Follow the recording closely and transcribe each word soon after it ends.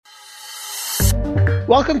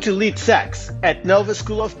Welcome to Lead Sachs at Nova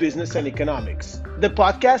School of Business and Economics, the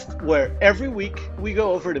podcast where every week we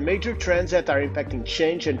go over the major trends that are impacting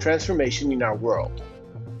change and transformation in our world.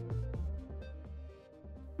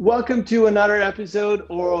 Welcome to another episode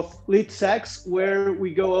of Lead Sachs, where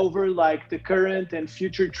we go over the current and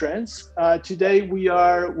future trends. Today we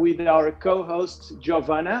are with our co-host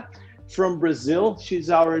Giovanna from Brazil. She's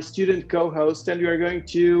our student co-host, and we are going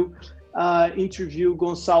to interview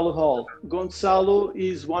Gonçalo Hall. Gonçalo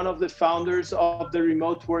is one of the founders of the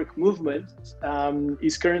remote work movement.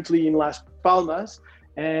 He's currently in Las Palmas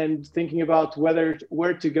and thinking about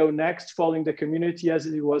where to go next, following the community, as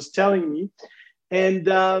he was telling me. And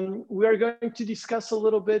we are going to discuss a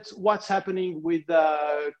little bit what's happening with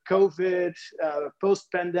COVID,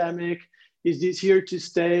 post-pandemic. Is this here to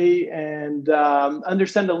stay? And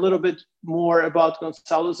understand a little bit more about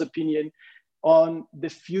Gonçalo's opinion on the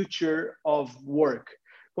future of work.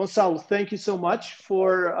 Gonçalo, thank you so much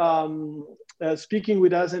for speaking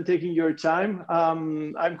with us and taking your time.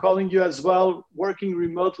 I'm calling you as well, working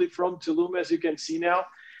remotely from Tulum, as you can see now,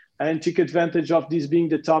 and took advantage of this being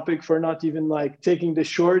the topic for not even taking the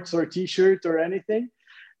shorts or t-shirt or anything.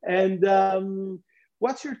 And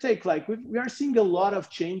what's your take? We are seeing a lot of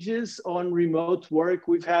changes on remote work.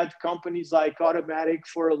 We've had companies like Automatic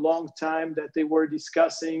for a long time that they were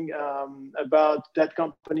discussing about that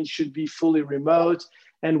company should be fully remote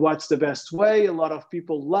and what's the best way. A lot of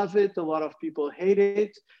people love it. A lot of people hate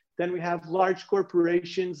it. Then we have large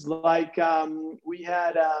corporations we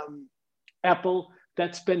had Apple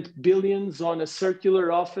that spent billions on a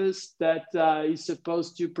circular office that is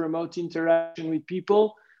supposed to promote interaction with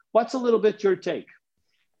people. What's a little bit your take?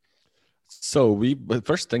 But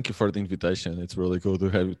first, thank you for the invitation. It's really cool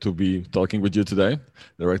to be talking with you today,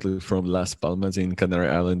 directly from Las Palmas in Canary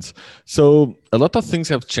Islands. So a lot of things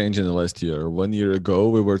have changed in the last year. 1 year ago,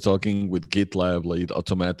 we were talking with GitLab, with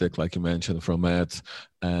Automatic, like you mentioned, from Matt,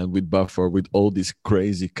 and with Buffer, with all these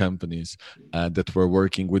crazy companies that were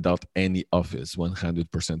working without any office,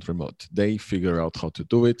 100% remote. They figure out how to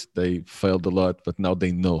do it. They failed a lot, but now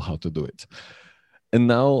they know how to do it. And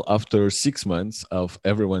now, after 6 months of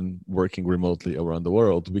everyone working remotely around the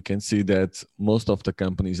world, we can see that most of the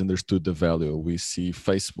companies understood the value. We see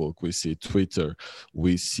Facebook, we see Twitter,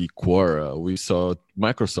 we see Quora. We saw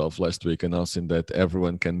Microsoft last week announcing that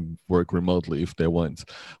everyone can work remotely if they want.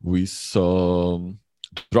 We saw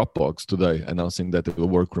Dropbox today announcing that it will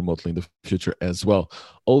work remotely in the future as well.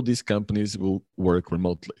 All these companies will work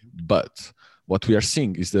remotely, but what we are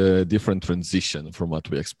seeing is a different transition from what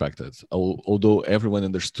we expected. Although everyone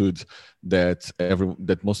understood that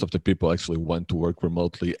most of the people actually want to work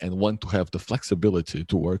remotely and want to have the flexibility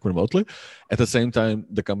to work remotely, at the same time,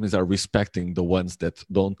 the companies are respecting the ones that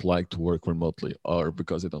don't like to work remotely, or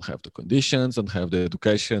because they don't have the conditions, don't have the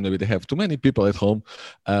education, maybe they have too many people at home.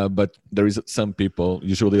 But there is some people,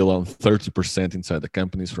 usually around 30% inside the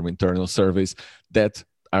companies from internal surveys, that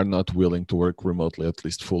are not willing to work remotely, at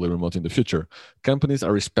least fully remote in the future. Companies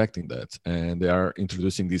are respecting that, and they are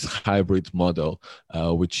introducing this hybrid model,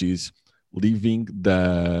 which is leaving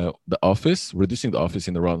the office, reducing the office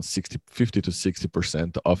in around 50 to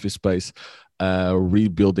 60%, the office space,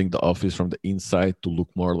 rebuilding the office from the inside to look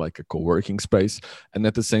more like a co-working space, and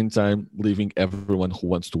at the same time, leaving everyone who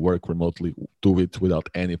wants to work remotely do it without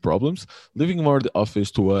any problems, leaving more the office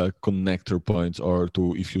to a connector point, or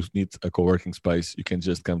to, if you need a co-working space, you can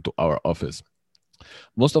just come to our office.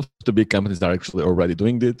 Most of the big companies are actually already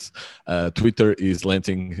doing this. Twitter is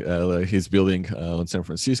landing his building on San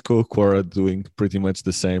Francisco. Quora doing pretty much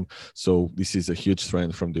the same. So this is a huge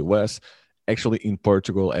trend from the US. Actually, in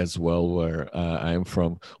Portugal as well, where I am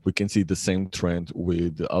from, we can see the same trend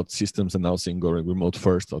with OutSystems announcing going remote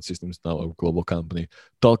first. OutSystems now a global company.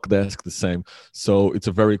 Talkdesk the same. So it's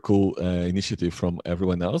a very cool initiative from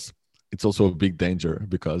everyone else. It's also a big danger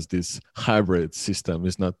because this hybrid system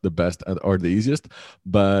is not the best or the easiest.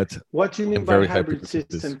 But what do you mean by hybrid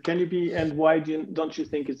system? Can you be, and why don't you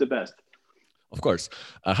think it's the best? Of course.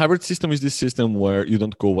 A hybrid system is this system where you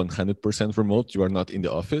don't go 100% remote. You are not in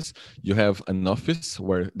the office. You have an office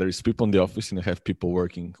where there is people in the office and you have people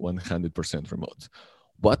working 100% remote.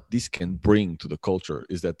 What this can bring to the culture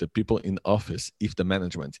is that the people in the office, if the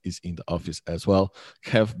management is in the office as well,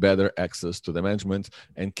 have better access to the management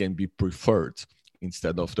and can be preferred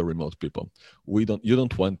instead of the remote people. You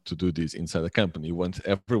don't want to do this inside a company. You want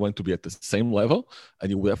everyone to be at the same level,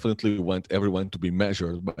 and you definitely want everyone to be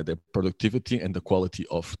measured by the productivity and the quality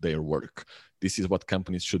of their work. This is what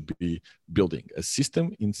companies should be building, a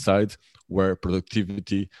system inside where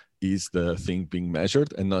productivity is the thing being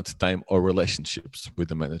measured and not time or relationships with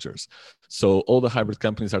the managers. So all the hybrid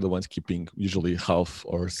companies are the ones keeping usually half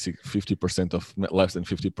or 50% of, less than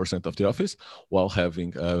 50% of the office, while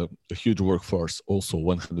having a huge workforce also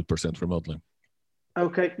 100% remotely.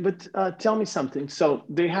 Okay, but tell me something. So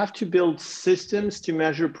they have to build systems to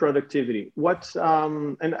measure productivity.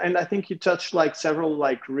 And I think you touched like several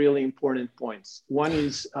like really important points. One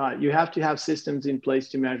is you have to have systems in place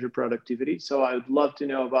to measure productivity. So I would love to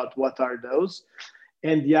know about what are those.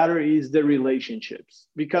 And the other is the relationships,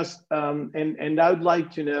 because and I would like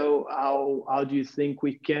to know how do you think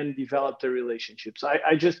we can develop the relationships.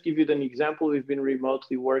 I just give you an example. We've been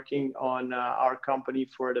remotely working on our company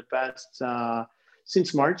for the past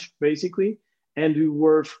since March, basically. And we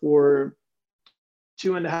were for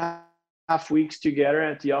 2.5 weeks together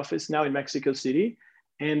at the office now in Mexico City.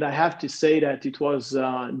 And I have to say that it was,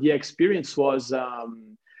 the experience was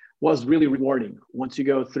really rewarding once you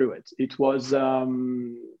go through it. It was,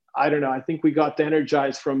 I don't know, I think we got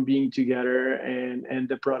energized from being together, and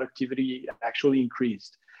the productivity actually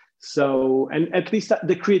increased. So, and at least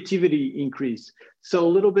the creativity increased. So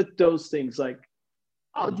a little bit those things, like,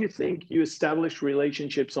 how do you think you establish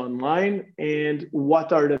relationships online, and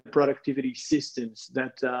what are the productivity systems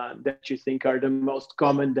that you think are the most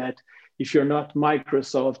common, that if you're not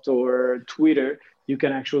Microsoft or Twitter, you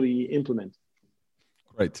can actually implement?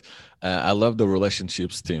 Right. I love the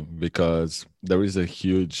relationships team, because there is a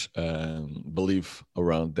huge belief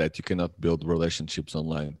around that you cannot build relationships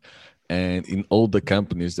online. And in all the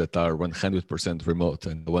companies that are 100% remote,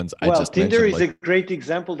 and the ones I just mentioned, Tinder is a great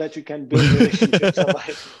example that you can build relationships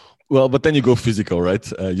online. Well, but then you go physical, right?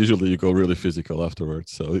 Usually you go really physical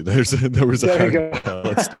afterwards. So there is a hard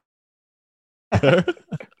balance.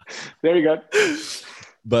 Very good.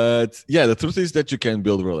 But yeah, the truth is that you can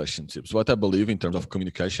build relationships. What I believe in terms of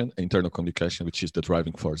communication, internal communication, which is the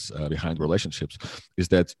driving force behind relationships, is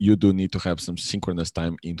that you do need to have some synchronous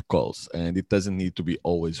time in calls, and it doesn't need to be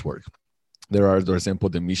always work. There are, for example,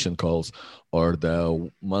 the mission calls or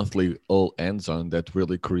the monthly all ends on that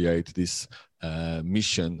really create this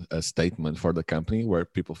mission statement for the company where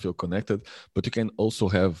people feel connected. But you can also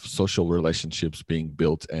have social relationships being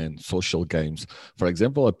built and social games. For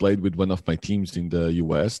example, I played with one of my teams in the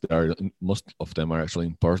US. Most of them are actually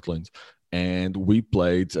in Portland, and we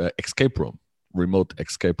played escape room, remote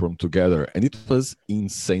escape room together, and it was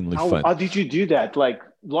insanely fun. How did you do that? Like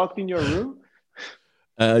locked in your room?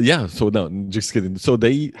 Yeah, so no, just kidding. So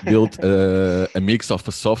they built a mix of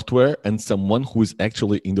a software and someone who is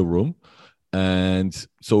actually in the room. And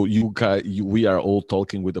so we are all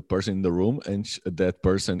talking with the person in the room, and that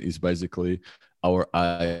person is basically our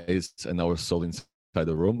eyes and our soul inside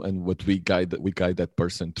the room. And what we guide that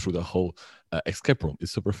person through the whole escape room.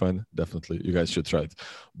 It's super fun. Definitely, you guys should try it.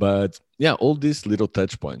 But yeah, all these little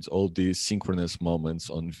touch points, all these synchronous moments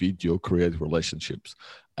on video create relationships.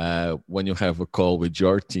 When you have a call with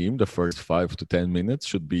your team, the first 5 to 10 minutes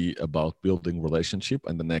should be about building relationship,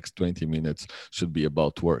 and the next 20 minutes should be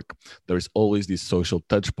about work. There is always this social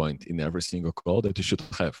touch point in every single call that you should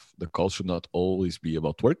have. The call should not always be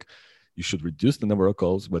about work. You should reduce the number of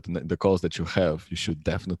calls, but the calls that you have, you should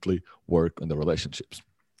definitely work on the relationships.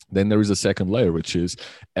 Then there is a second layer, which is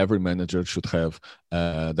every manager should have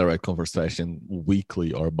a direct conversation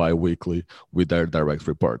weekly or bi-weekly with their direct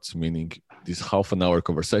reports, meaning this half an hour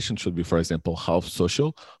conversation should be, for example, half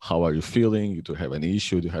social. How are you feeling? Do you have any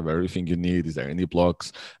issue? Do you have everything you need? Is there any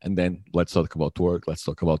blocks? And then let's talk about work. Let's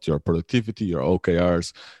talk about your productivity, your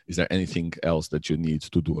OKRs. Is there anything else that you need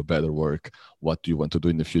to do a better work? What do you want to do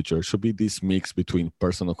in the future? It should be this mix between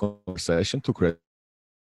personal conversation to create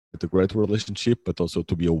a great relationship, but also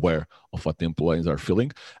to be aware of what the employees are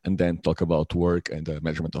feeling, and then talk about work and the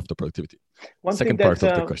measurement of the productivity. Second part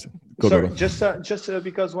of the question. Sorry, just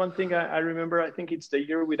because one thing I remember, I think it's the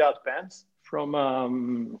Year Without Pants from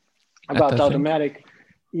about Automattic.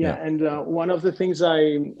 Yeah, and one of the things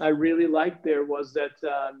I really liked there was that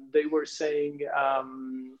they were saying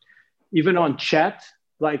even on chat,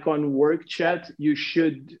 like on work chat, you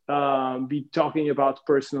should be talking about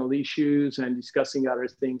personal issues and discussing other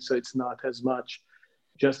things. So it's not as much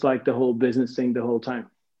just like the whole business thing the whole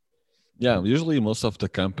time. Yeah, usually most of the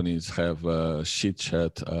companies have a chit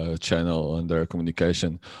chat channel on their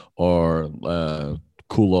communication, or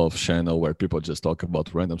cool off channel where people just talk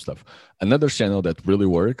about random stuff. Another channel that really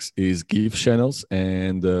works is GIF channels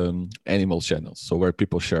and animal channels. So where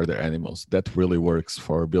people share their animals, that really works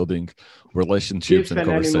for building relationships and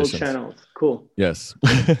conversations. Animal channels, cool. Yes,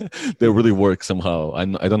 they really work somehow.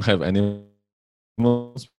 I don't have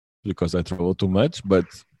animals, because I travel too much, but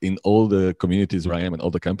in all the communities where I am and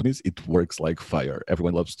all the companies, it works like fire.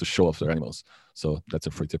 Everyone loves to show off their animals. So that's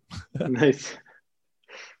a free tip. Nice.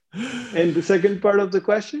 And the second part of the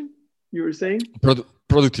question you were saying?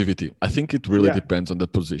 Productivity. I think it really Yeah. depends on the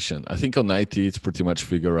position. I think on IT, it's pretty much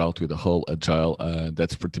figure out with the whole agile.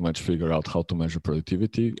 That's pretty much figure out how to measure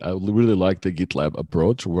productivity. I really like the GitLab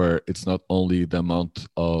approach, where it's not only the amount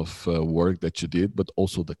of work that you did, but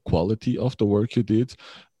also the quality of the work you did.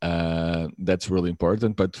 That's really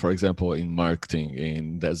important. But for example, in marketing,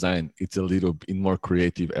 in design, it's a little in more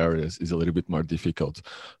creative areas is a little bit more difficult.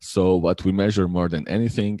 So what we measure more than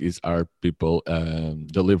anything is are people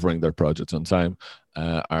delivering their projects on time.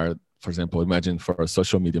 For example, imagine for a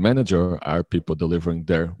social media manager, are people delivering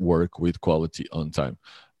their work with quality on time?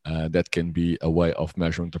 That can be a way of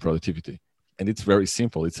measuring the productivity. And it's very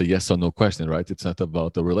simple. It's a yes or no question, right? It's not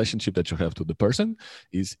about the relationship that you have to the person.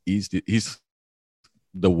 Is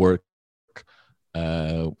the work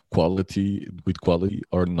quality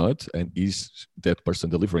or not? And is that person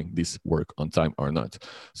delivering this work on time or not?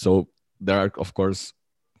 So there are, of course,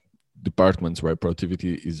 departments where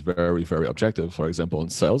productivity is very, very objective. For example, in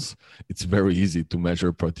sales, it's very easy to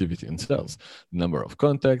measure productivity in sales. Number of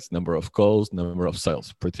contacts, number of calls, number of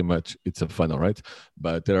sales. Pretty much it's a funnel, right?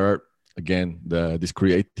 But there are, again, these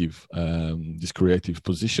creative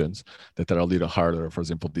positions that are a little harder. For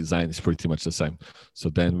example, design is pretty much the same. So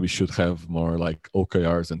then we should have more like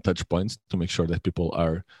OKRs and touch points to make sure that people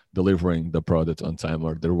are delivering the product on time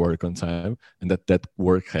or their work on time, and that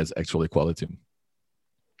work has actually quality.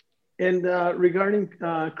 And regarding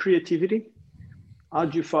creativity, how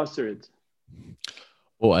do you foster it?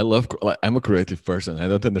 Oh, I'm a creative person. I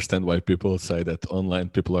don't understand why people say that online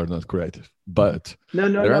people are not creative. But no,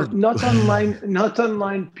 not online. Not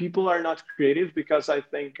online people are not creative, because I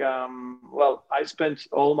think, well, I spent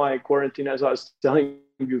all my quarantine, as I was telling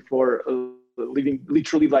you before, living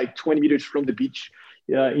literally like 20 meters from the beach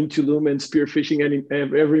in Tulum and spearfishing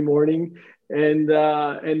every morning. And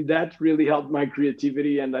that really helped my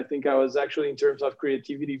creativity. And I think I was actually, in terms of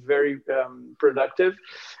creativity, very productive.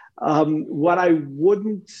 What I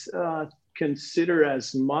wouldn't consider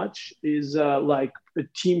as much is like a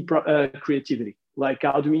team creativity, like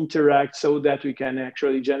how do we interact so that we can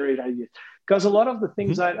actually generate ideas. Because a lot of the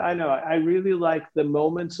things I know, I really like the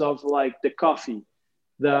moments of like the coffee.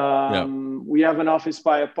 We have an office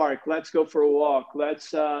by a park, let's go for a walk,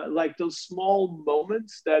 let's like those small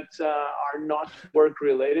moments that are not work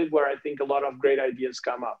related, where I think a lot of great ideas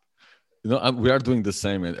come up. We are doing the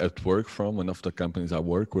same at work. From one of the companies I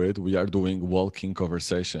work with, we are doing walking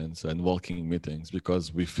conversations and walking meetings,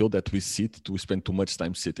 because we feel that we spend too much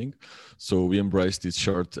time sitting. So we embrace these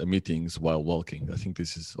short meetings while walking. I think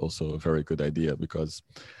this is also a very good idea, because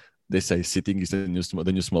they say sitting is the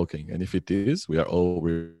new smoking. And if it is, we are all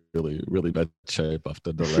really, really bad shape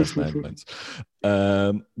after the last 9 months.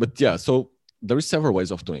 But yeah, so there is several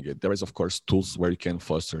ways of doing it. There is, of course, tools where you can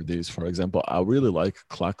foster this. For example, I really like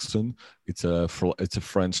Klaxon. It's a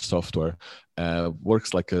French software.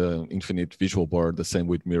 Works like an infinite visual board. The same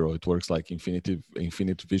with Miro. It works like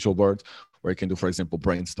infinite visual board, where you can do, for example,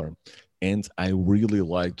 brainstorm. And I really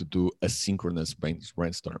like to do asynchronous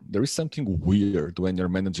brainstorm. There is something weird when your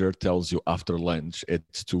manager tells you after lunch at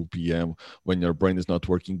 2 p.m. when your brain is not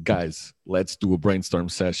working, guys, let's do a brainstorm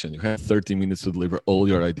session. You have 30 minutes to deliver all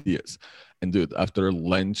your ideas. And dude, after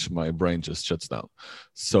lunch, my brain just shuts down.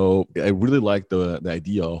 So I really like the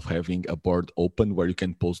idea of having a board open where you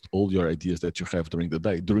can post all your ideas that you have during the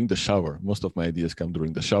day, during the shower. Most of my ideas come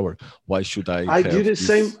during the shower. Why should I do the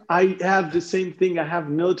same. I have the same thing. I have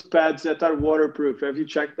notepads that are waterproof. Have you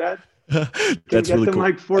checked that? That's really them cool.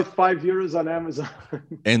 Like €4 or €5 on Amazon.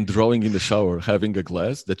 And drawing in the shower, having a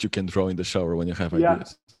glass that you can draw in the shower when you have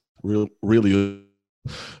ideas. Really.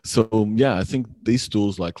 So yeah, I think these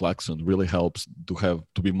tools like Klaxon really helps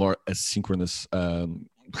to be more asynchronous,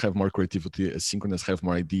 have more creativity, asynchronous, have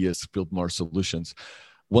more ideas, build more solutions.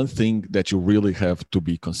 One thing that you really have to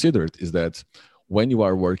be considered is that when you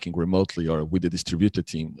are working remotely or with a distributed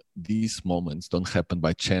team, these moments don't happen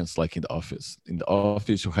by chance like in the office. In the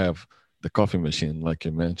office, you have the coffee machine, like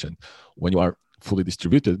you mentioned. When you are fully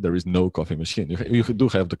distributed, there is no coffee machine. You do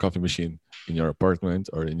have the coffee machine in your apartment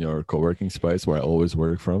or in your co-working space where I always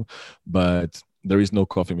work from, but there is no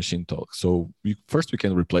coffee machine talk. So we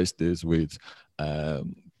can replace this with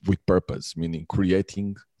purpose, meaning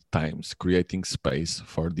creating times, creating space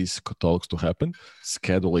for these talks to happen,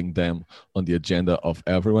 scheduling them on the agenda of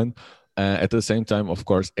everyone. At the same time, of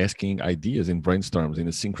course, asking ideas in brainstorms, in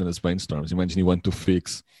asynchronous brainstorms. Imagine you want to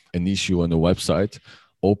fix an issue on a website.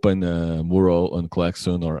 open a mural on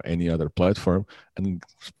Klaxon or any other platform and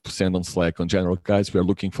send on Slack on general, guys, we are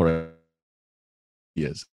looking for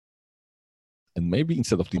ideas. And maybe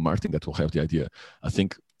instead of the marketing that will have the idea, I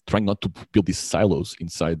think trying not to build these silos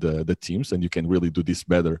inside the teams, and you can really do this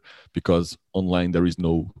better because online there is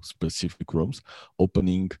no specific rooms.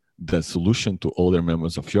 Opening the solution to all the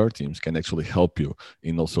members of your teams can actually help you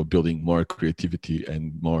in also building more creativity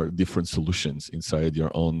and more different solutions inside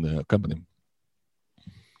your own company.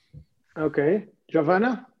 Okay,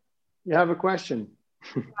 Giovanna, you have a question.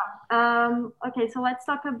 Okay, so let's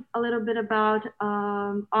talk a little bit about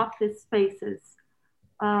office spaces.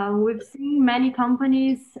 We've seen many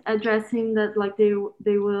companies addressing that, like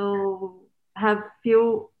they will have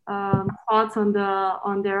few spots on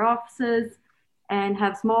their offices and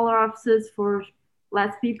have smaller offices for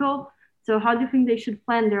less people. So how do you think they should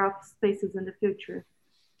plan their office spaces in the future?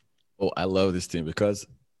 Oh, I love this team because,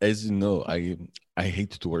 as you know, I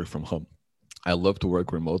hate to work from home. I love to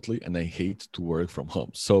work remotely and I hate to work from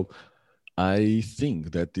home. So I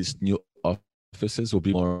think that these new offices will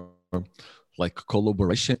be more like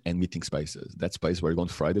collaboration and meeting spaces. That space where you go on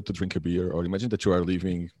Friday to drink a beer, or imagine that you are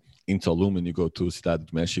living in Tulum and you go to Ciudad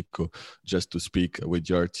de Mexico just to speak with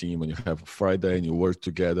your team, and you have a Friday and you work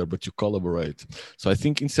together, but you collaborate. So I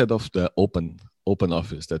think instead of the open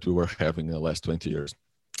office that we were having in the last 20 years,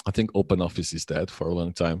 I think open office is dead for a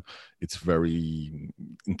long time. It's very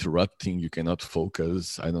interrupting. You cannot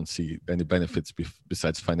focus. I don't see any benefits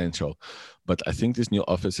besides financial. But I think these new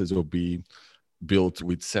offices will be built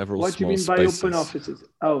with several What do you mean spaces. by open offices?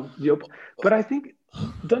 Oh, but I think,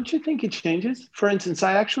 don't you think it changes? For instance,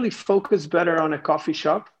 I actually focus better on a coffee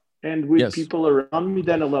shop and with people around me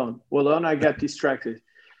than alone. Alone, I get distracted.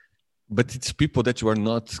 But it's people that you are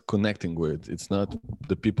not connecting with. It's not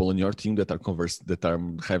the people on your team that are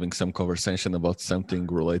having some conversation about something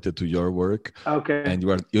related to your work. Okay. And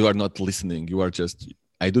you are not listening. You are just.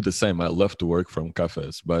 I do the same. I love to work from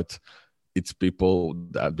cafes, but it's people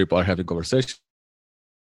are having conversation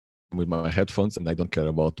with my headphones, and I don't care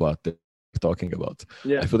about what they're talking about.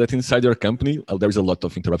 Yeah. I feel that inside your company, there is a lot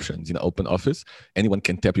of interruptions. In an open office, anyone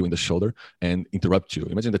can tap you in the shoulder and interrupt you.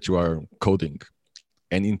 Imagine that you are coding.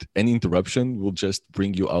 Any interruption will just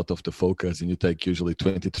bring you out of the focus, and you take usually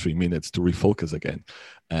 23 minutes to refocus again.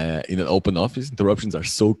 In an open office, interruptions are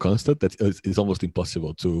so constant that it's almost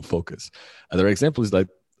impossible to focus. Another example is that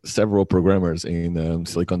several programmers in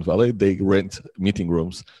Silicon Valley, they rent meeting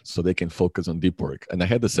rooms so they can focus on deep work. And I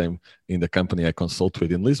had the same in the company I consult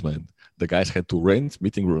with in Lisbon. The guys had to rent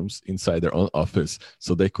meeting rooms inside their own office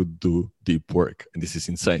so they could do deep work. And this is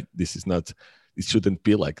insane. It shouldn't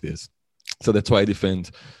be like this. So that's why I defend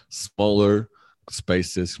smaller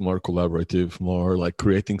spaces, more collaborative, more like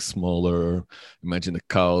creating smaller. Imagine a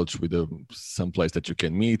couch with some place that you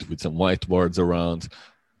can meet with some whiteboards around.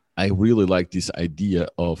 I really like this idea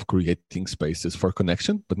of creating spaces for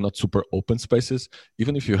connection, but not super open spaces.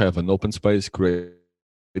 Even if you have an open space, create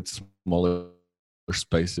smaller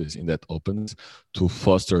spaces in that opens to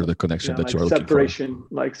foster the connection that you're looking for.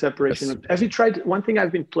 Separation. Yes. Have you tried, one thing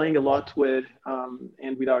I've been playing a lot with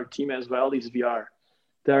and with our team as well is VR.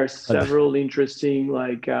 There are several interesting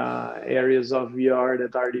areas of VR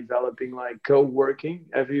that are developing, like co-working.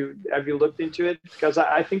 Have you looked into it? Because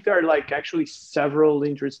I think there are actually several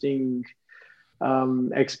interesting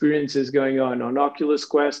experiences going on Oculus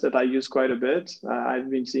Quest that I use quite a bit. I've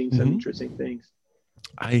been seeing some interesting things.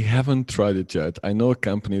 I haven't tried it yet. I know a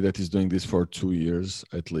company that is doing this for 2 years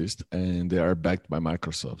at least, and they are backed by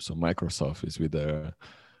Microsoft. So Microsoft is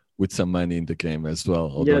with some money in the game as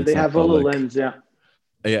well. Yeah, they have HoloLens, yeah.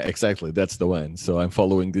 Yeah, exactly. That's the one. So I'm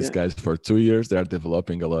following these guys for 2 years. They are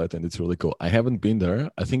developing a lot, and it's really cool. I haven't been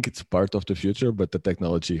there. I think it's part of the future, but the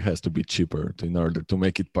technology has to be cheaper in order to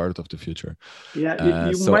make it part of the future. Yeah,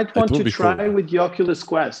 you might want to try with the Oculus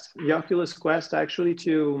Quest. The Oculus Quest, actually,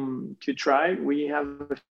 to try. We have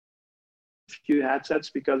a few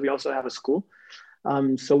headsets because we also have a school.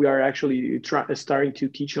 So we are actually starting to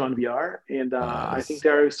teach on VR, and nice. I think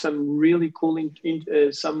there are some really cool,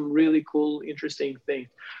 interesting things.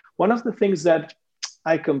 One of the things that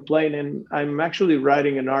I complain, and I'm actually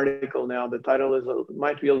writing an article now. The title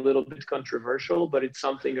might be a little bit controversial, but it's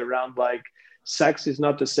something around sex is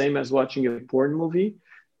not the same as watching a porn movie,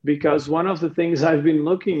 because one of the things I've been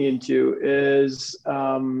looking into is.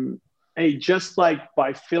 Just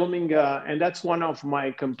by filming, and that's one of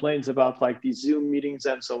my complaints about these Zoom meetings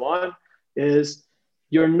and so on, is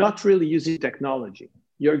you're not really using technology.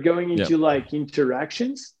 You're going into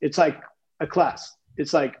interactions. It's like a class.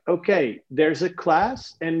 It's okay, there's a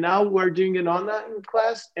class, and now we're doing an online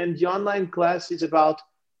class, and the online class is about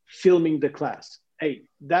filming the class. hey,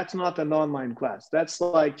 that's not an online class. That's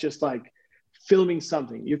like just like filming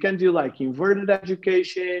something. You can do like inverted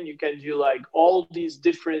education. You can do like all these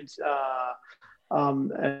different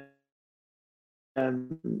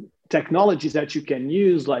technologies that you can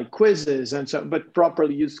use, like quizzes and so, but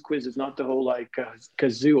properly used quizzes, not the whole like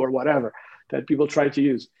Kazoo or whatever that people try to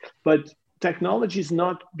use. But technology is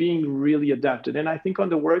not being really adapted. And I think on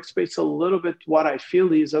the workspace, a little bit what I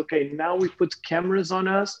feel is, okay, now we put cameras on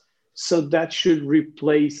us, so that should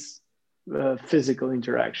replace physical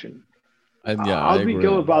interaction. And yeah, how do we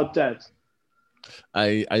go about that?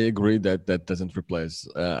 I agree that that doesn't replace.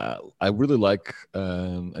 I really like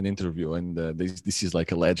an interview, and this is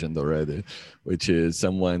like a legend already, which is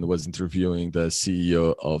someone was interviewing the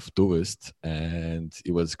CEO of Doist, and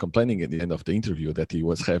he was complaining at the end of the interview that he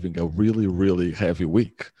was having a really, really heavy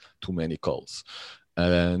week, too many calls.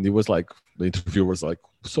 And it was like, the interviewer was like,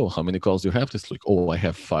 so how many calls do you have this week? Oh, I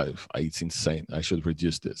have 5. It's insane. I should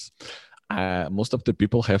reduce this. Most of the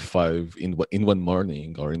people have 5 in one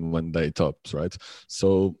morning or in one day tops, right?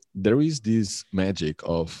 So there is this magic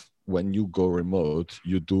of when you go remote,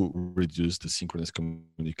 you do reduce the synchronous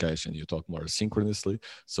communication. You talk more synchronously.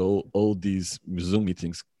 So all these Zoom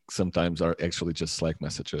meetings sometimes are actually just Slack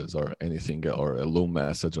messages or anything, or a Loom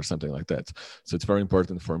message or something like that. So it's very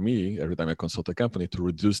important for me every time I consult a company to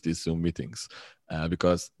reduce these Zoom meetings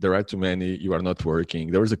because there are too many. You are not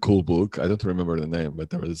working. There is a cool book. I don't remember the name, but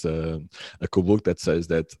there is a cool book that says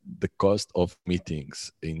that the cost of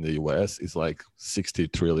meetings in the US is like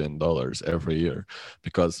 $60 trillion every year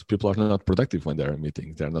because people are not productive when they're in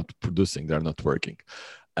meetings. They're not producing. They're not working.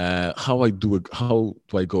 How do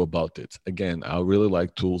I go about it? Again, I really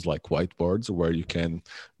like tools like whiteboards where you can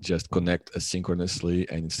just connect asynchronously,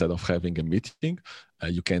 and instead of having a meeting,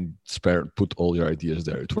 you can put all your ideas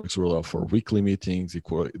there. It works really well for weekly meetings. It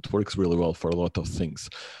works really well for a lot of things.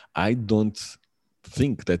 I don't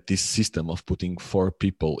think that this system of putting 4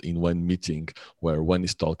 people in one meeting where one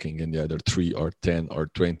is talking and the other 3 or 10 or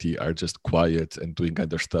 20 are just quiet and doing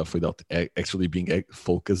other stuff without actually being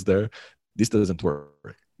focused there, this doesn't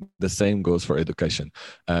work. The same goes for education.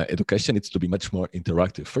 Education needs to be much more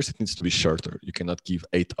interactive. First, it needs to be shorter. You cannot give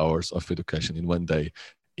 8 hours of education in one day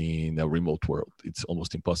in a remote world. It's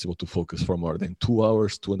almost impossible to focus for more than 2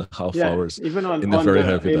 hours, 2.5 hours. Even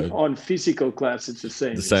on physical class, it's the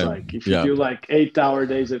same. It's like if you do like 8-hour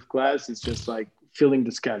days of class, it's just like filling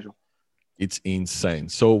the schedule. It's insane.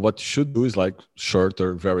 So what you should do is like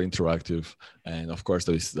shorter, very interactive. And of course,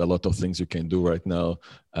 there's a lot of things you can do right now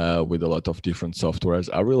with a lot of different softwares.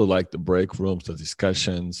 I really like the break rooms, the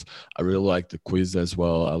discussions. I really like the quiz as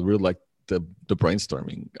well. I really like the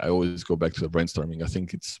brainstorming. I always go back to the brainstorming. I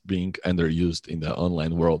think it's being underused in the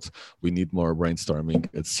online world. We need more brainstorming.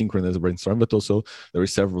 It's synchronous brainstorming, but also there are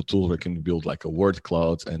several tools where you can build like a word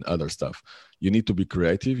cloud and other stuff. You need to be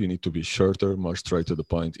creative. You need to be shorter, more straight to the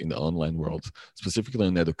point in the online world, specifically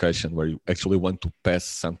in education, where you actually want to pass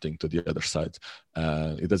something to the other side.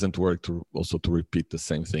 It doesn't work to repeat the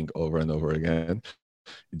same thing over and over again.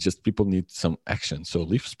 It's just people need some action. So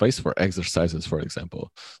leave space for exercises, for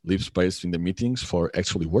example. Leave space in the meetings for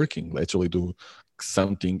actually working. Actually do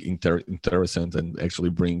something interesting and actually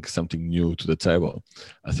bring something new to the table.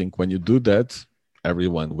 I think when you do that,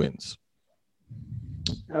 everyone wins.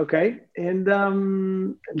 Okay. And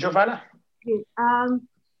Giovanna?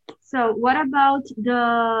 So what about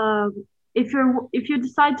if you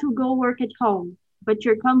decide to go work at home, but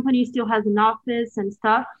your company still has an office and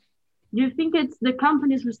stuff, do you think it's the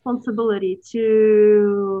company's responsibility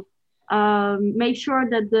to make sure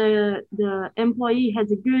that the employee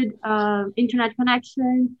has a good internet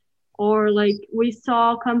connection? Or like we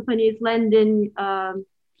saw companies lending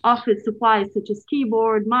office supplies such as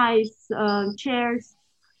keyboard, mice, chairs.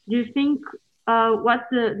 Do you think what's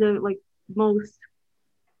the like most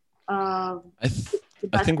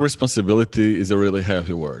I think responsibility is a really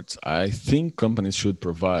heavy word. I think companies should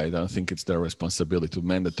provide. I don't think it's their responsibility to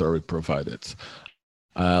mandatory provide it.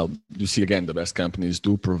 You see, again, the best companies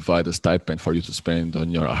do provide a stipend for you to spend on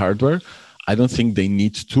your hardware. I don't think they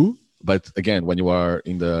need to. But again, when you are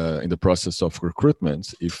in the process of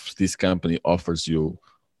recruitment, if this company offers you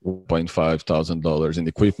 $1,500 in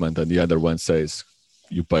equipment and the other one says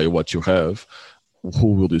you pay what you have,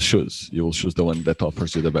 who will you choose? You will choose the one that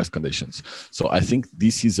offers you the best conditions. So I think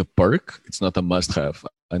this is a perk. It's not a must-have.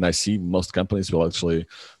 And I see most companies will actually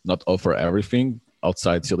not offer everything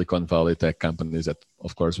outside Silicon Valley tech companies that,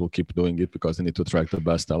 of course, will keep doing it because they need to attract the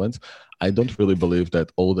best talent. I don't really believe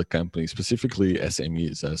that all the companies, specifically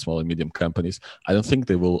SMEs, small and medium companies, I don't think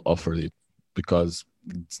they will offer it because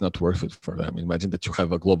it's not worth it for them. Imagine that you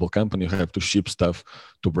have a global company, you have to ship stuff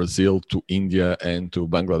to Brazil, to India, and to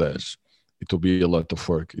Bangladesh. it will be a lot of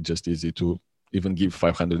work. It's just easy to even give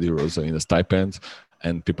 500 euros in a stipend,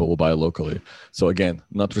 and people will buy locally. So again,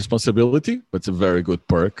 not responsibility, but it's a very good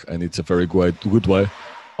perk, and it's a very good way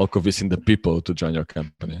of convincing the people to join your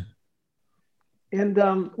company. And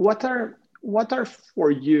what are for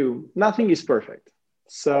you? Nothing is perfect.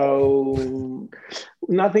 So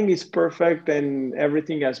nothing is perfect, and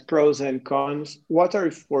everything has pros and cons. What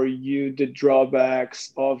are for you the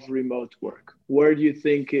drawbacks of remote work? Where do you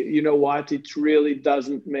think, you know what, it really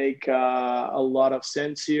doesn't make a lot of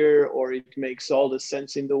sense here, or it makes all the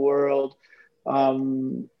sense in the world?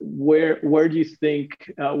 Where do you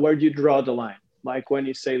think, where do you draw the line? Like when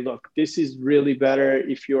you say, look, this is really better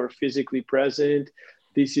if you're physically present.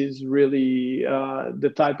 This is really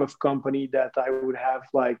the type of company that I would have,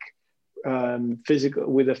 like physical,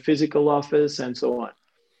 with a physical office and so on.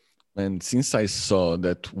 And since I saw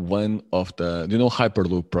that one of the,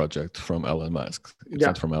 Hyperloop project from Elon Musk, it's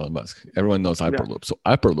not from Elon Musk. Everyone knows Hyperloop. So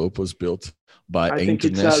Hyperloop was built by an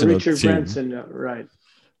international Richard team. Branson, right?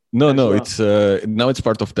 No, it's now it's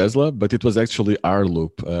part of Tesla, but it was actually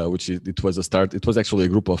R-Loop, it was actually a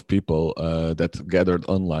group of people that gathered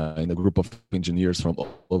online, a group of engineers from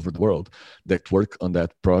all over the world that work on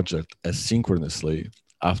that project asynchronously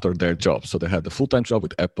after their job. So they had a full-time job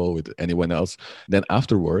with Apple, with anyone else. Then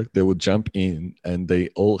after work, they would jump in, and they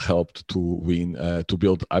all helped to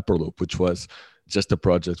build Hyperloop, which was just a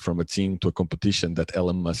project from a team to a competition that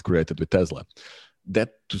Elon Musk created with Tesla. That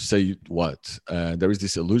to say what? There is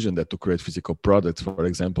this illusion that to create physical products, for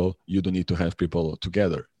example, you don't need to have people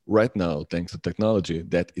together. Right now, thanks to technology,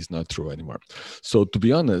 that is not true anymore. So to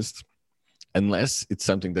be honest, unless it's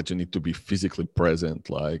something that you need to be physically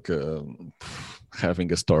present, like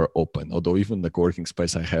having a store open, although even the co-working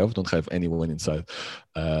space I have don't have anyone inside.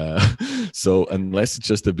 So unless it's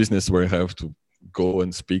just a business where you have to go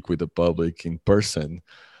and speak with the public in person.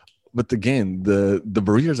 But again, the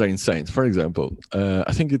barriers are insane. For example,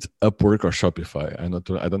 I think it's Upwork or Shopify.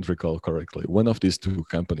 I don't recall correctly. One of these two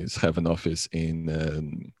companies have an office in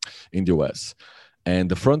the US, and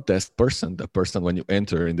the front desk person, the person when you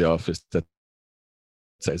enter in the office that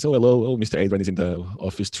says, "Oh, hello, Mr. Adrian is in the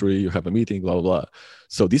office 3. You have a meeting, blah, blah, blah."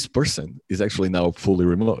 So this person is actually now fully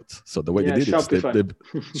remote. So the way they did Shopify. it,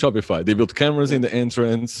 Shopify, they built cameras in the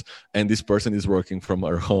entrance, and this person is working from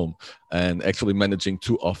our home and actually managing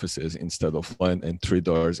 2 offices instead of 1, and 3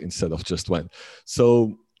 doors instead of just 1.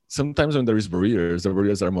 So sometimes when there is barriers, the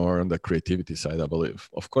barriers are more on the creativity side, I believe.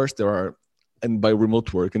 Of course, there are, and by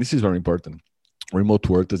remote work, and this is very important, remote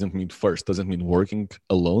work doesn't mean working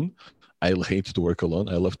alone. I hate to work alone.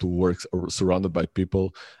 I love to work surrounded by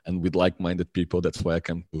people and with like-minded people. That's why I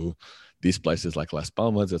come to these places like Las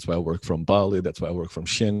Palmas. That's why I work from Bali. That's why I work from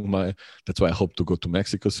Chiang Mai. That's why I hope to go to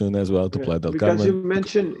Mexico soon as well to Playa del Carmen.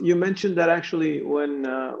 Because you mentioned that actually when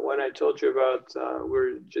I told you about we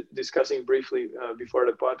were discussing briefly before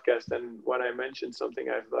the podcast, and when I mentioned something,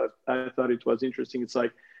 I thought it was interesting. It's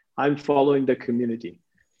like I'm following the community.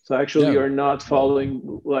 So actually, you're not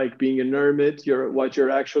following like being an hermit. What you're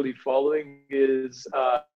actually following is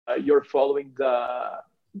you're following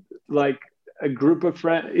like a group of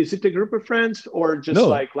friends. Is it a group of friends or just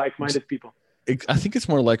like-minded people? I think it's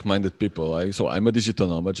more like-minded people. So I'm a digital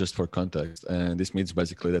nomad, just for context, and this means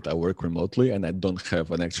basically that I work remotely and I don't have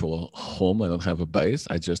an actual home. I don't have a base.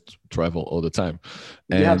 I just travel all the time.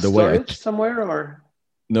 Do you have storage somewhere or?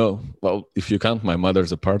 No, well, if you count my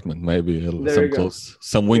mother's apartment, maybe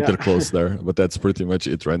some winter clothes there, but that's pretty much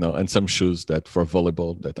it right now. And some shoes that for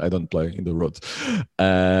volleyball that I don't play in the roads.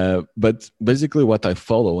 But basically what I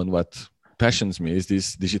follow and what passions me is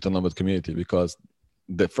this digital nomad community, because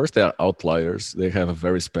they are outliers. They have a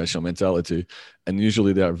very special mentality, and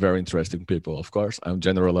usually they are very interesting people. Of course, I'm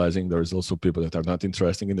generalizing. There is also people that are not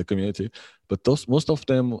interesting in the community, but most of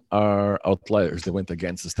them are outliers. They went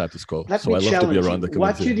against the status quo. So I love to be around the community.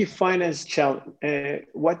 What you define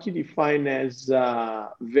as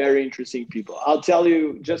very interesting people? I'll tell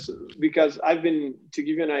you, just because to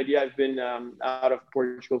give you an idea, I've been out of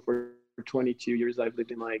Portugal for 22 years. I've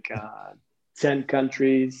lived in like 10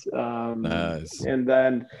 countries, nice.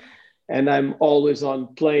 and I'm always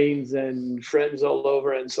on planes and friends all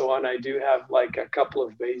over and so on. I do have like a couple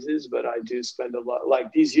of bases, but I do spend a lot.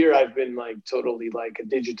 Like this year, I've been like totally like a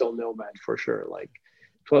digital nomad for sure. Like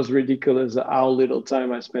it was ridiculous how little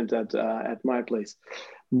time I spent at my place.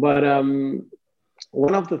 But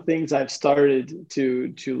one of the things I've started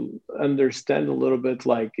to understand a little bit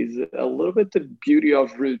like is a little bit the beauty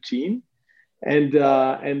of routine. And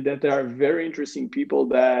that there are very interesting people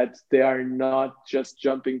that they are not just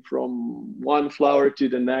jumping from one flower to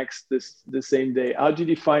the next the same day. How do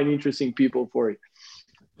you define interesting people for you?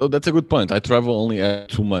 Oh, that's a good point. I travel only at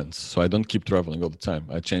 2 months, so I don't keep traveling all the time.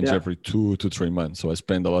 I change Yeah. every 2 to 3 months, so I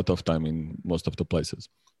spend a lot of time in most of the places.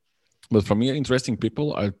 But for me, interesting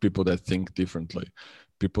people are people that think differently,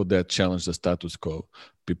 people that challenge the status quo,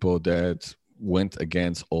 people that went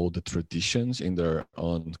against all the traditions in their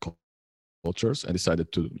own cultures and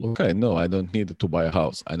decided to, okay, no, I don't need to buy a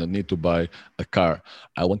house. I don't need to buy a car.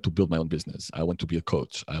 I want to build my own business. I want to be a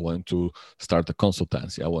coach. I want to start a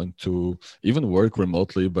consultancy. I want to even work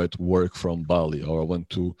remotely, but work from Bali, or I want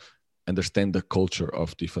to understand the culture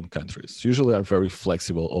of different countries. Usually are very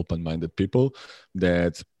flexible, open-minded people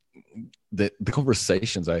that the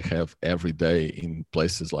conversations I have every day in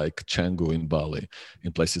places like Canggu in Bali,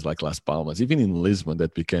 in places like Las Palmas, even in Lisbon,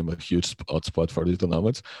 that became a huge hotspot for digital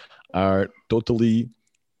nomads, are totally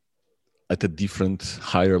at a different,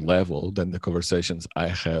 higher level than the conversations I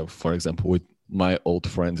have, for example, with my old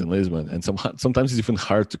friends in Lisbon. And sometimes it's even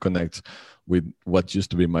hard to connect with what used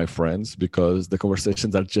to be my friends, because the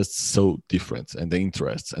conversations are just so different, and the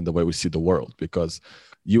interests and the way we see the world, because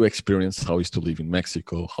you experience how it's to live in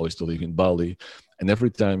Mexico, how it's to live in Bali. And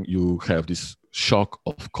every time you have this shock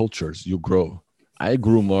of cultures, you grow. I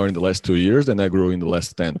grew more in the last 2 years than I grew in the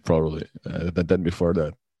last 10, probably, than before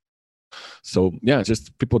that. So yeah,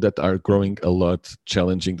 just people that are growing a lot,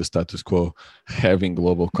 challenging the status quo, having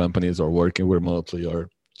global companies, or working remotely, or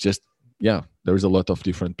just, yeah, there's a lot of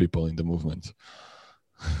different people in the movement.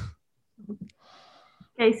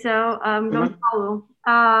 Okay, so Gonzalo,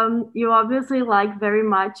 you obviously like very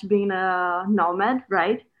much being a nomad,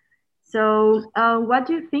 right? So what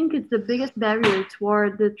do you think is the biggest barrier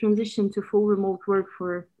toward the transition to full remote work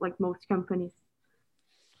for like most companies?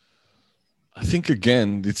 I think,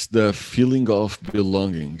 again, it's the feeling of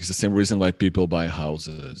belonging. It's the same reason why people buy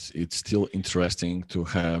houses. It's still interesting to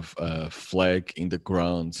have a flag in the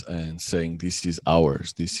ground and saying, this is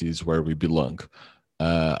ours, this is where we belong.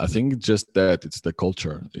 I think just that, it's the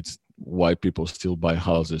culture. It's why people still buy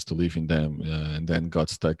houses to live in them, and then got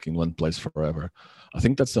stuck in one place forever. I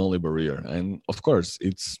think that's the only barrier. And of course,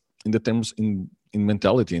 it's in the terms in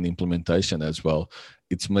mentality and implementation as well.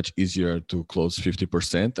 It's much easier to close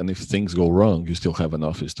 50%, and if things go wrong, you still have an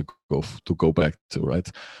office to go back to, right?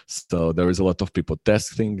 So there is a lot of people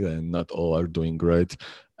testing, and not all are doing great,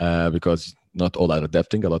 because not all are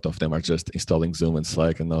adapting. A lot of them are just installing Zoom and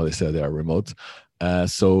Slack, and now they say they are remote.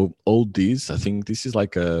 So all these, I think this is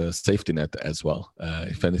like a safety net as well.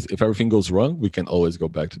 If everything goes wrong, we can always go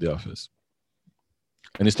back to the office.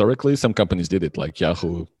 And historically, some companies did it, like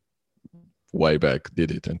Yahoo way back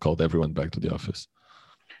did it and called everyone back to the office.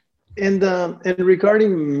 And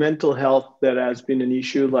regarding mental health, that has been an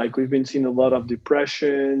issue. Like, we've been seeing a lot of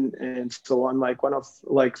depression and so on. Like, one of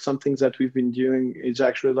like some things that we've been doing is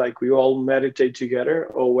actually like we all meditate together,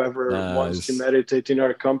 or whoever wants to meditate in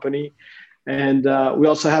our company. And we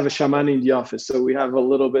also have a shaman in the office, so we have a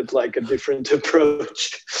little bit like a different approach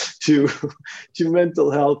to mental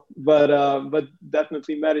health. But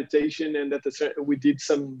definitely meditation, and we did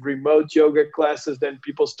some remote yoga classes. Then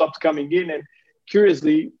people stopped coming in, and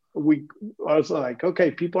curiously, I was like,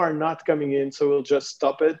 okay, people are not coming in, so we'll just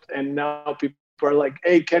stop it. And now people are like,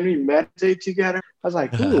 hey, can we meditate together? I was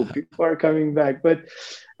like, ooh, people are coming back. But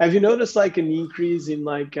have you noticed like an increase in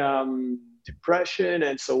like depression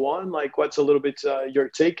and so on? Like, what's a little bit your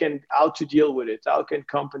take, and how to deal with it? How can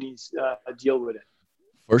companies deal with it?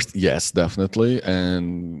 First, yes, definitely.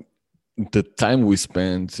 And the time we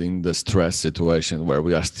spent in the stress situation, where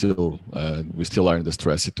we still are in the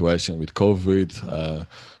stress situation with COVID.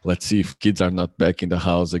 Let's see if kids are not back in the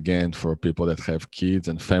house again, for people that have kids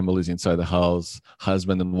and families inside the house,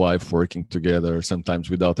 husband and wife working together, sometimes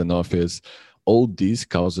without an office. All this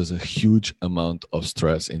causes a huge amount of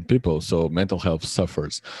stress in people. So mental health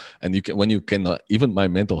suffers. And you cannot, even my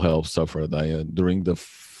mental health suffered. During the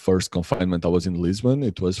first confinement I was in Lisbon,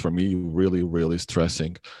 it was for me really, really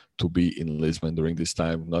stressing to be in Lisbon during this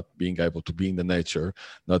time, not being able to be in the nature,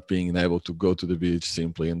 not being able to go to the beach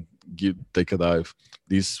simply and take a dive.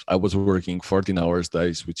 I was working 14 hours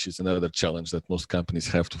days, which is another challenge that most companies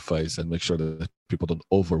have to face, and make sure that people don't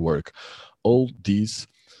overwork. All these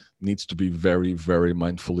needs to be very, very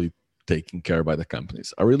mindfully taken care by the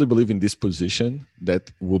companies. I really believe in this position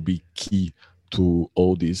that will be key to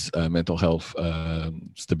all this mental health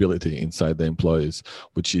stability inside the employees,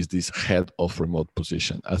 which is this head of remote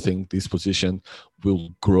position. I think this position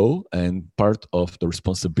will grow, and part of the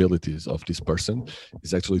responsibilities of this person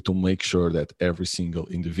is actually to make sure that every single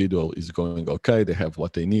individual is going okay, they have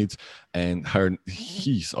what they need, and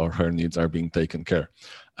his or her needs are being taken care.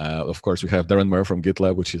 Of course, we have Darren Murray from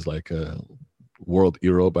GitLab, which is like world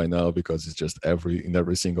hero by now because it's just in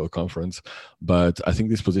every single conference. But I think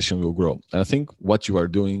this position will grow. And I think what you are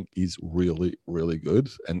doing is really, really good.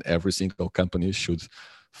 And every single company should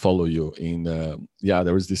follow you in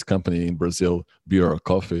there is this company in Brazil, Beer or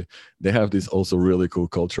Coffee. They have this also really cool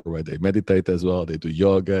culture where they meditate as well, they do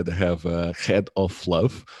yoga, they have a head of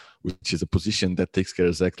love, which is a position that takes care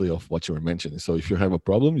exactly of what you were mentioning. So if you have a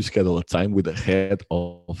problem, you schedule a time with the head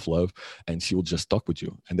of love and she will just talk with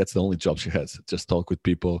you. And that's the only job she has. Just talk with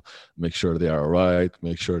people, make sure they are all right,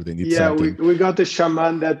 make sure they need something. We got the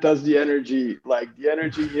shaman that does the energy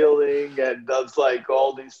healing and does like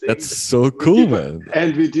all these things. That's so cool, man.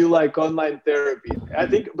 And we do like online therapy. I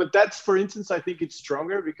think, but that's, for instance, I think it's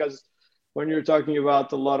stronger because when you're talking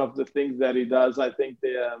about a lot of the things that he does, I think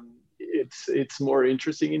it's more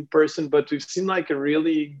interesting in person. But we've seen like a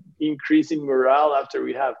really increasing morale after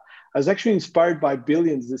we have. I was actually inspired by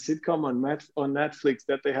Billions, the sitcom on Netflix,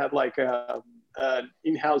 that they had like an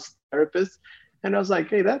in-house therapist, and I was like,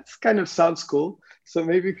 hey, that's kind of sounds cool. So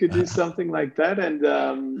maybe we could do something like that, and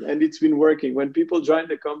it's been working. When people join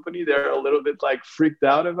the company, they're a little bit like freaked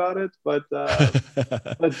out about it, but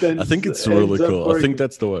then I think it's really cool. I think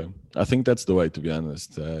that's the way. I think that's the way, to be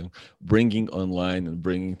honest. Bringing online and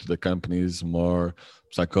bringing to the companies more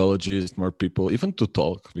psychologists, more people, even to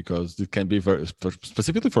talk, because it can be very,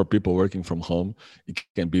 specifically for people working from home, it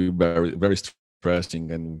can be very, very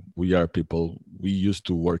stressing. And we are people, we used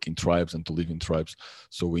to work in tribes and to live in tribes.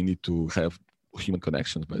 So we need to have human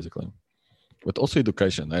connections, basically. But also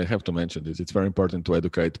education. I have to mention this. It's very important to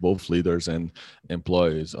educate both leaders and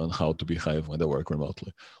employees on how to behave when they work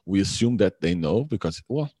remotely. We assume that they know because,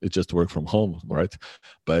 well, it's just work from home, right?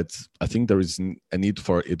 But I think there is a need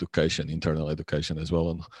for education, internal education as well,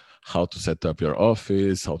 on how to set up your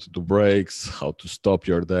office, how to do breaks, how to stop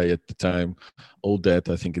your day at the time. All that,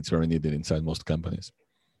 I think it's very needed inside most companies.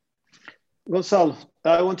 Gonçalo,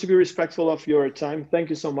 I want to be respectful of your time. Thank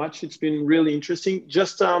you so much. It's been really interesting.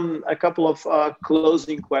 Just a couple of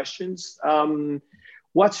closing questions.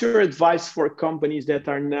 What's your advice for companies that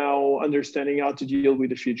are now understanding how to deal with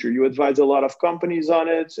the future? You advise a lot of companies on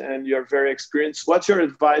it and you're very experienced. What's your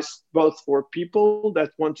advice both for people that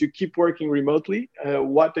want to keep working remotely,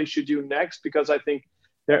 what they should do next? Because I think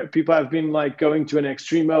people have been like going to an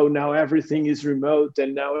extreme, oh, now everything is remote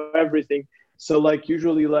and now everything. So like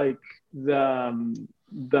usually like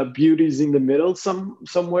the beauty is in the middle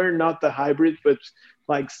somewhere, not the hybrid, but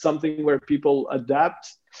like something where people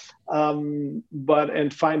adapt and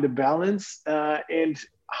find a balance. And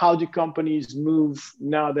how do companies move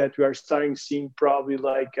now that we are starting seeing probably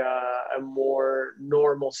like a more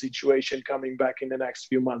normal situation coming back in the next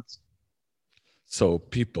few months? So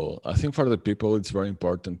people, I think for the people, it's very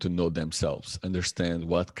important to know themselves, understand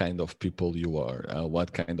what kind of people you are,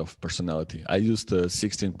 what kind of personality. I used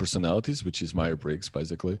 16 personalities, which is Myers-Briggs,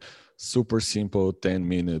 basically. Super simple, 10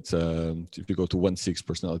 minutes. If you go to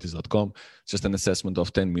 16personalities.com, just an assessment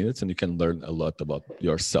of 10 minutes and you can learn a lot about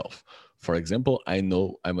yourself. For example, I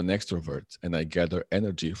know I'm an extrovert and I gather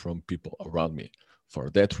energy from people around me. For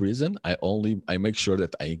that reason, I make sure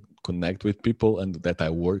that I connect with people and that I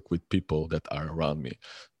work with people that are around me.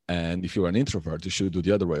 And if you're an introvert, you should do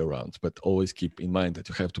the other way around, but always keep in mind that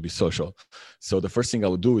you have to be social. So the first thing I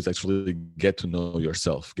would do is actually get to know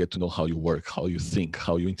yourself, get to know how you work, how you think,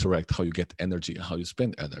 how you interact, how you get energy, how you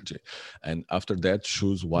spend energy. And after that,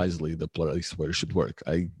 choose wisely the place where you should work.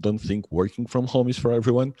 I don't think working from home is for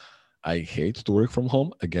everyone. I hate to work from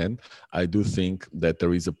home. Again, I do think that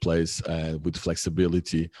there is a place with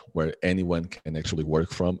flexibility where anyone can actually work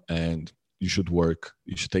from, and you should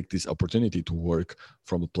take this opportunity to work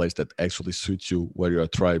from a place that actually suits you, where your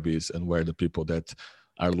tribe is and where the people that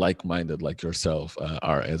are like-minded like yourself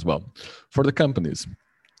are as well. For the companies,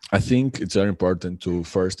 I think it's very important to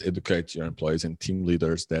first educate your employees and team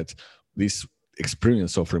leaders that this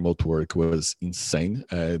experience of remote work was insane.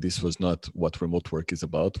 This was not what remote work is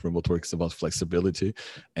about. Remote work is about flexibility,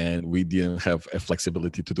 and we didn't have a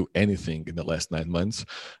flexibility to do anything in the last 9 months.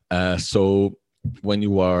 So when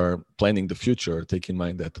you are planning the future, take in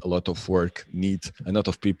mind that a lot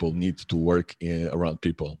of people need to work around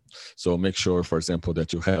people. So make sure, for example,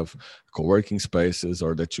 that you have co-working spaces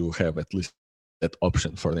or that you have at least that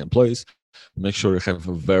option for the employees. Make sure you have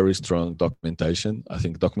a very strong documentation. I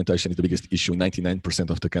think documentation is the biggest issue in 99%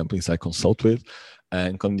 of the companies I consult with.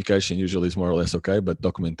 And communication usually is more or less okay, but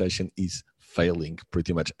documentation is failing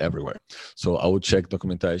pretty much everywhere. So I would check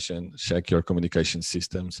documentation, check your communication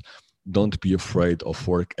systems. Don't be afraid of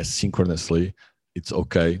work asynchronously. It's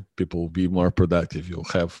okay. People will be more productive. You'll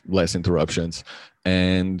have less interruptions.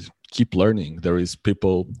 And keep learning. There is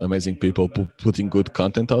amazing people putting good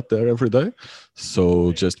content out there every day.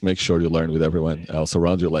 So just make sure you learn with everyone else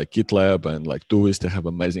around you, like GitLab and like Doist. They have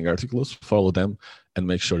amazing articles. Follow them and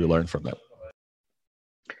make sure you learn from them.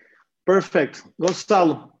 Perfect.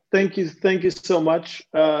 Gonçalo, thank you so much.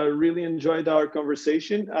 Really enjoyed our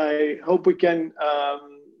conversation. I hope we can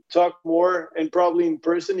talk more, and probably in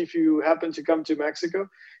person. If you happen to come to Mexico,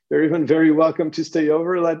 you're even very welcome to stay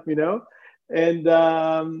over. Let me know. And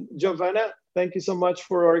Giovanna, thank you so much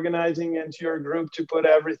for organizing and to your group to put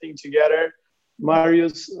everything together.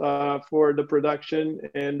 Marius for the production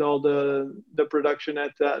and all the production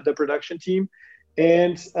at the production team.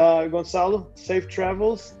 And Gonçalo, safe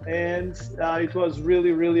travels. And it was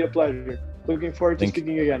really, really a pleasure. Looking forward to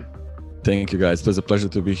speaking again. Thank you, guys. It was a pleasure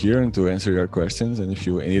to be here and to answer your questions. And if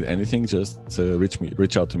you need anything, just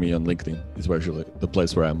reach out to me on LinkedIn. It's usually the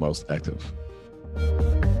place where I'm most active.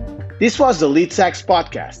 This was the Lead Sax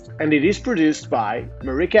podcast, and it is produced by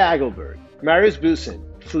Marika Agelberg, Marius Busen,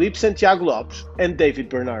 Felipe Santiago Lopes, and David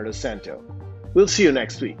Bernardo Santo. We'll see you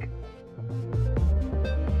next week.